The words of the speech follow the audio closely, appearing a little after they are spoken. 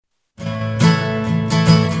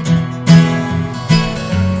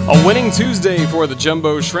A winning Tuesday for the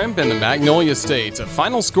Jumbo Shrimp and the Magnolia State. A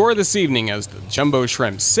final score this evening as the Jumbo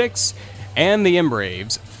Shrimp 6 and the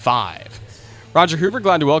M-Braves 5. Roger Hoover,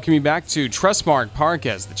 glad to welcome you back to Trustmark Park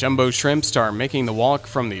as the Jumbo Shrimp start making the walk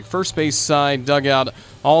from the first base side dugout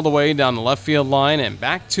all the way down the left field line and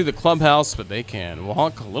back to the clubhouse, but they can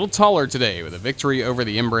walk a little taller today with a victory over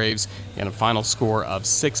the M-Braves and a final score of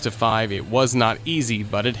 6-5. It was not easy,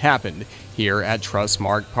 but it happened here at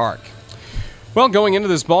Trustmark Park. Well, going into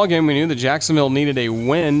this ballgame, we knew that Jacksonville needed a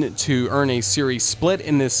win to earn a series split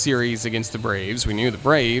in this series against the Braves. We knew the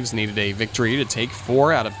Braves needed a victory to take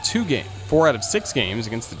 4 out of 6 games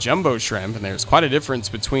against the Jumbo Shrimp, and there's quite a difference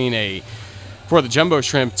between for the Jumbo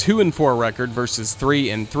Shrimp 2-4 record versus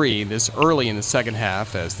 3-3 this early in the second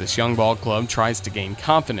half as this young ball club tries to gain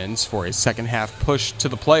confidence for a second half push to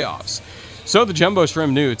the playoffs. So the Jumbo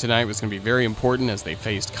Shrimp knew tonight was going to be very important as they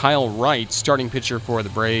faced Kyle Wright, starting pitcher for the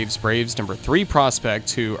Braves. Braves number 3 prospect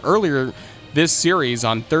who earlier this series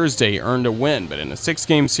on Thursday earned a win, but in a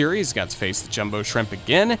 6-game series got to face the Jumbo Shrimp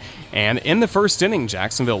again. And in the first inning,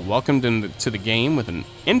 Jacksonville welcomed him to the game with an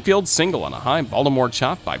infield single on a high Baltimore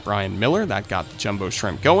chop by Brian Miller. That got the Jumbo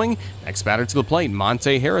Shrimp going. Next batter to the plate,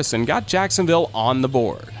 Monte Harrison, got Jacksonville on the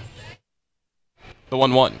board. The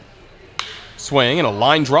 1-1. Swing and a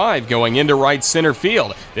line drive going into right center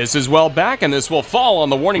field. This is well back, and this will fall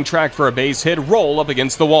on the warning track for a base hit, roll up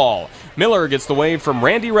against the wall. Miller gets the wave from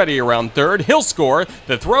Randy Reddy around third. He'll score.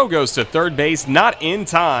 The throw goes to third base, not in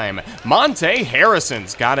time. Monte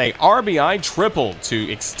Harrison's got a RBI triple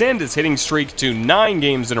to extend his hitting streak to 9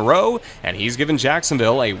 games in a row, and he's given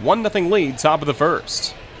Jacksonville a 1-0 lead top of the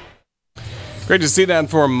first. Great to see that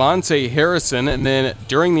for Monte Harrison. And then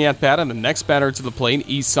during the at-bat and the next batter to the plate,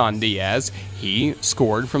 Isan Diaz, he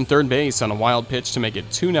scored from third base on a wild pitch to make it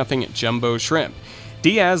 2-0 Jumbo Shrimp.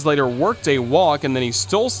 Diaz later worked a walk, and then he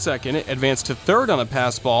stole second, advanced to third on a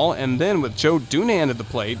pass ball, and then with Joe Dunand at the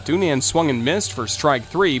plate, Dunand swung and missed for strike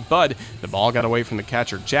 3, but the ball got away from the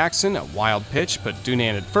catcher Jackson. A wild pitch, but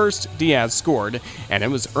Dunand at first, Diaz scored, and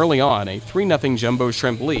it was early on a 3-0 Jumbo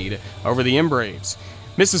Shrimp lead over the M-Braves.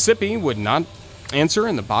 Mississippi would not answer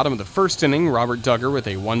in the bottom of the first inning. Robert Duggar with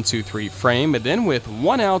a 1-2-3 frame, but then with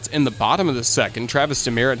 1 out in the bottom of the second, Travis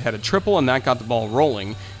Demeritte had a triple, and that got the ball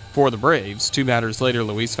rolling for the Braves. 2 batters later,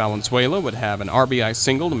 Luis Valenzuela would have an RBI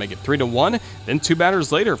single to make it 3-1. Then 2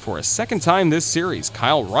 batters later, for a second time this series,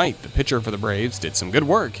 Kyle Wright, the pitcher for the Braves, did some good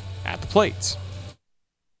work at the plate.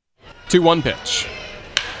 2-1 pitch.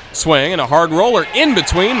 Swing and a hard roller in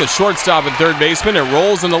between the shortstop and third baseman. It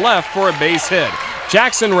rolls in the left for a base hit.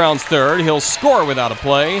 Jackson rounds third. He'll score without a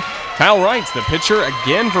play. Kyle Wright's the pitcher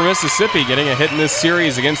again for Mississippi, getting a hit in this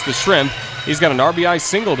series against the Shrimp. He's got an RBI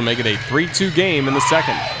single to make it a 3-2 game in the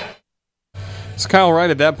second. So Kyle Wright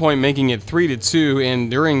at that point making it 3-2, and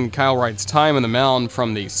during Kyle Wright's time on the mound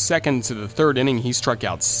from the second to the third inning, he struck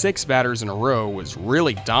out 6 batters in a row, was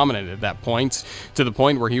really dominant at that point, to the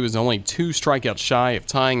point where he was only 2 strikeouts shy of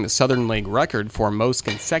tying the Southern League record for most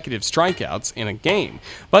consecutive strikeouts in a game.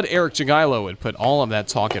 But Eric Jagielo would put all of that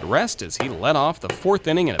talk at rest as he led off the 4th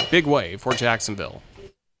inning in a big way for Jacksonville.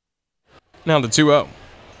 Now the 2-0.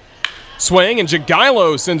 Swing, and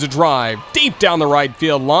Jagielo sends a drive deep down the right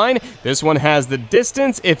field line. This one has the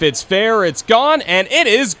distance. If it's fair, it's gone, and it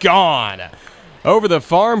is gone. Over the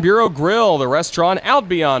Farm Bureau Grill, the restaurant out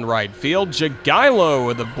beyond right field, Jagielo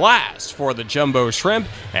with a blast for the Jumbo Shrimp,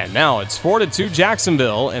 and now it's 4-2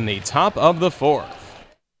 Jacksonville in the top of the 4th.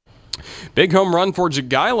 Big home run for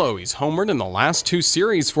Jagielo. He's homered in the last 2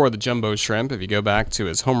 series for the Jumbo Shrimp. If you go back to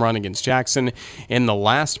his home run against Jackson in the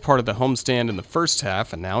last part of the homestand in the first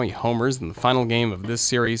half, and now he homers in the final game of this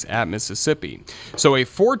series at Mississippi. So a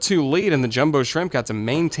 4-2 lead, and the Jumbo Shrimp got to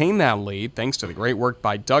maintain that lead thanks to the great work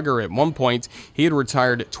by Duggar. At one point, he had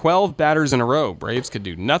retired 12 batters in a row. Braves could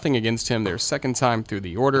do nothing against him their second time through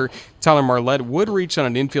the order. Tyler Marlette would reach on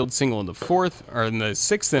an infield single in the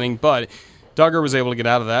 6th inning, but Duggar was able to get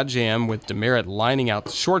out of that jam with Demeritte lining out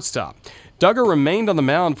the shortstop. Duggar remained on the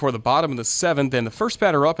mound for the bottom of the 7th, and the first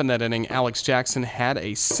batter up in that inning, Alex Jackson, had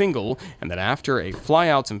a single, and then after a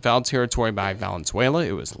flyout in foul territory by Valenzuela,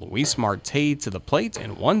 it was Luis Marte to the plate,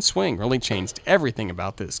 and one swing really changed everything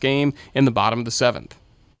about this game in the bottom of the 7th.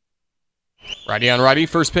 Righty on righty,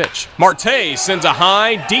 first pitch. Marte sends a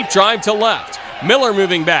high, deep drive to left. Miller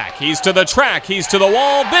moving back. He's to the track. He's to the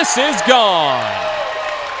wall. This is gone.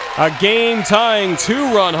 A game-tying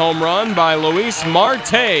 2-run home run by Luis Marte.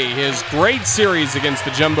 His great series against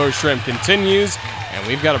the Jumbo Shrimp continues, and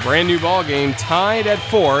we've got a brand new ball game tied at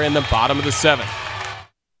 4 in the bottom of the 7th.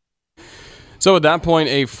 So at that point,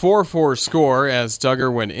 a 4-4 score, as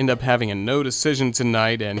Duggar would end up having a no decision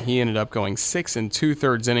tonight, and he ended up going 6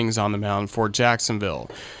 2/3 innings on the mound for Jacksonville.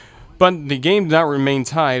 But the game did not remain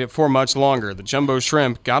tied for much longer. The Jumbo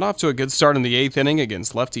Shrimp got off to a good start in the 8th inning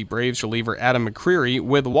against lefty Braves reliever Adam McCreary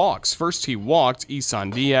with walks. First he walked Isan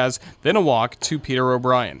Diaz, then a walk to Peter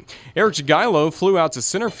O'Brien. Eric Jagielo flew out to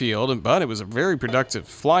center field, but it was a very productive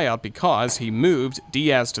flyout because he moved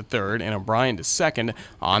Diaz to third and O'Brien to second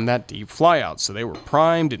on that deep flyout. So they were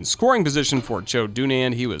primed in scoring position for Joe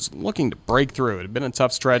Dunand. He was looking to break through. It had been a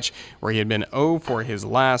tough stretch where he had been 0 for his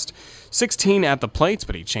last 16 at the plate,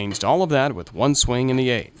 but he changed all of that with one swing in the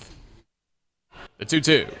 8th. The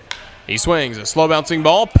 2-2. He swings a slow bouncing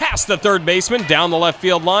ball past the third baseman down the left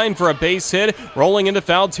field line for a base hit, rolling into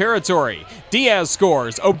foul territory. Diaz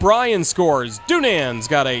scores, O'Brien scores, Dunand's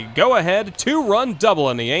got a go-ahead 2-run double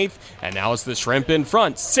in the 8th, and now it's the Shrimp in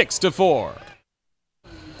front, 6-4.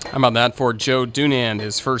 How about that for Joe Dunand?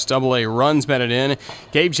 His first Double-A runs batted in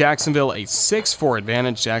gave Jacksonville a 6-4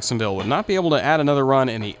 advantage. Jacksonville would not be able to add another run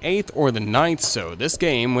in the 8th or the 9th, so this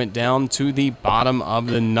game went down to the bottom of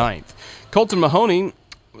the 9th. Colton Mahoney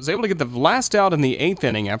was able to get the last out in the 8th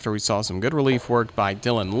inning after we saw some good relief work by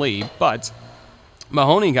Dylan Lee, but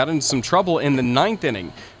Mahoney got into some trouble in the 9th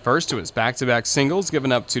inning. First to his back-to-back singles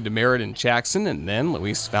given up to Demeritte and Jackson, and then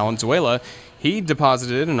Luis Valenzuela. He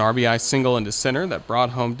deposited an RBI single into center that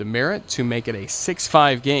brought home Demeritte to make it a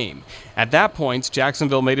 6-5 game. At that point,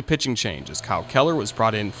 Jacksonville made a pitching change as Kyle Keller was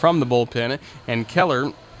brought in from the bullpen, and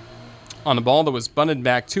Keller, on a ball that was bunted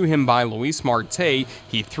back to him by Luis Marte,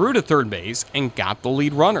 he threw to third base and got the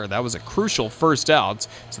lead runner. That was a crucial first out,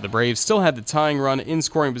 so the Braves still had the tying run in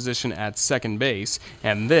scoring position at second base,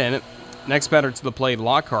 and then next batter to the plate,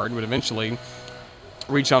 Lockhart, would eventually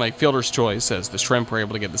reach on a fielder's choice as the Shrimp were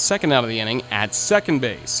able to get the second out of the inning at second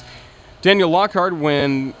base. Daniel Lockhart,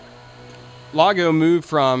 when Lago moved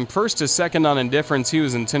from first to second on indifference, he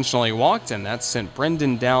was intentionally walked, and that sent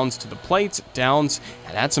Brendan Downs to the plate. Downs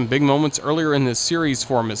had had some big moments earlier in this series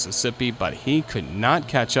for Mississippi, but he could not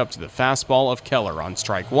catch up to the fastball of Keller on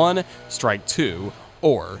strike 1, strike 2,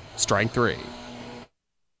 or strike 3.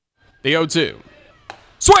 The 0-2.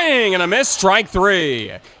 Swing and a miss, strike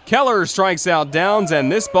 3. Keller strikes out Downs,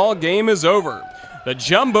 and this ball game is over. The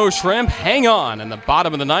Jumbo Shrimp hang on in the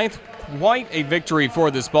bottom of the 9th. Quite a victory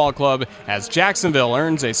for this ball club as Jacksonville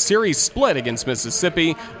earns a series split against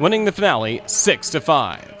Mississippi, winning the finale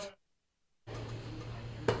 6-5.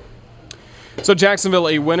 So Jacksonville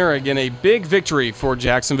a winner, again a big victory for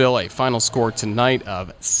Jacksonville, a final score tonight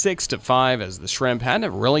of 6-5 as the Shrimp had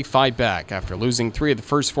to really fight back after losing 3 of the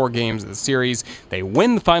first 4 games of the series. They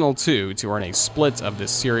win the final 2 to earn a split of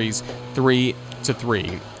this series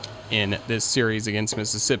 3-3 in this series against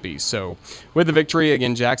Mississippi. So with the victory,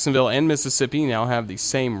 again, Jacksonville and Mississippi now have the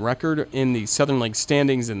same record in the Southern League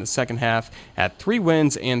standings in the second half at 3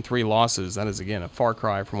 wins and 3 losses. That is, again, a far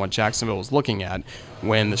cry from what Jacksonville was looking at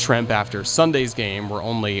when the Shrimp, after Sunday's game, were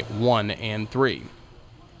only 1-3.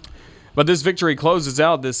 But this victory closes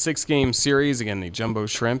out this 6-game series. Again, the Jumbo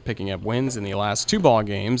Shrimp picking up wins in the last 2 ball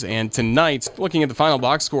games. And tonight, looking at the final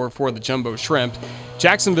box score for the Jumbo Shrimp,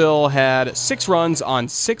 Jacksonville had 6 runs on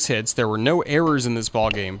 6 hits. There were no errors in this ball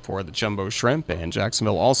game for the Jumbo Shrimp, and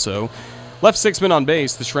Jacksonville also left 6 men on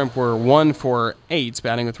base. The Shrimp were 1 for 8,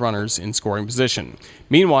 batting with runners in scoring position.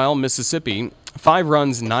 Meanwhile, Mississippi, 5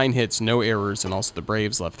 runs, 9 hits, no errors, and also the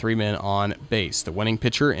Braves left 3 men on base. The winning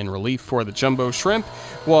pitcher in relief for the Jumbo Shrimp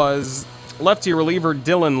was lefty reliever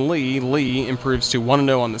Dylan Lee. Lee improves to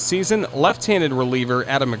 1-0 on the season. Left-handed reliever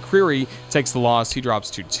Adam McCreary takes the loss. He drops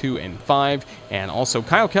to 2-5. And also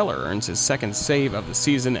Kyle Keller earns his second save of the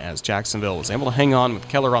season as Jacksonville was able to hang on with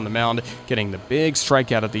Keller on the mound, getting the big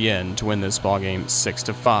strikeout at the end to win this ballgame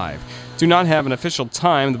 6-5. Do not have an official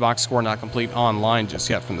time, the box score not complete online just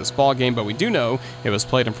yet from this ballgame, but we do know it was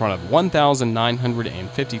played in front of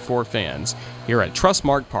 1,954 fans here at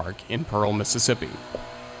Trustmark Park in Pearl, Mississippi.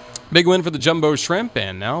 Big win for the Jumbo Shrimp,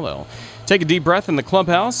 and now they'll take a deep breath in the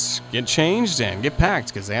clubhouse, get changed, and get packed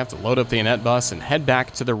because they have to load up the Annette bus and head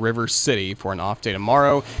back to the River City for an off day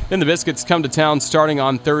tomorrow. Then the Biscuits come to town starting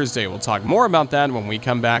on Thursday. We'll talk more about that when we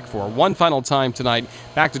come back for one final time tonight.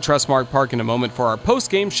 Back to Trustmark Park in a moment for our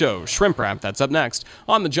post-game show, Shrimp Wrap. That's up next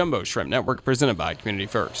on the Jumbo Shrimp Network, presented by Community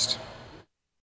First.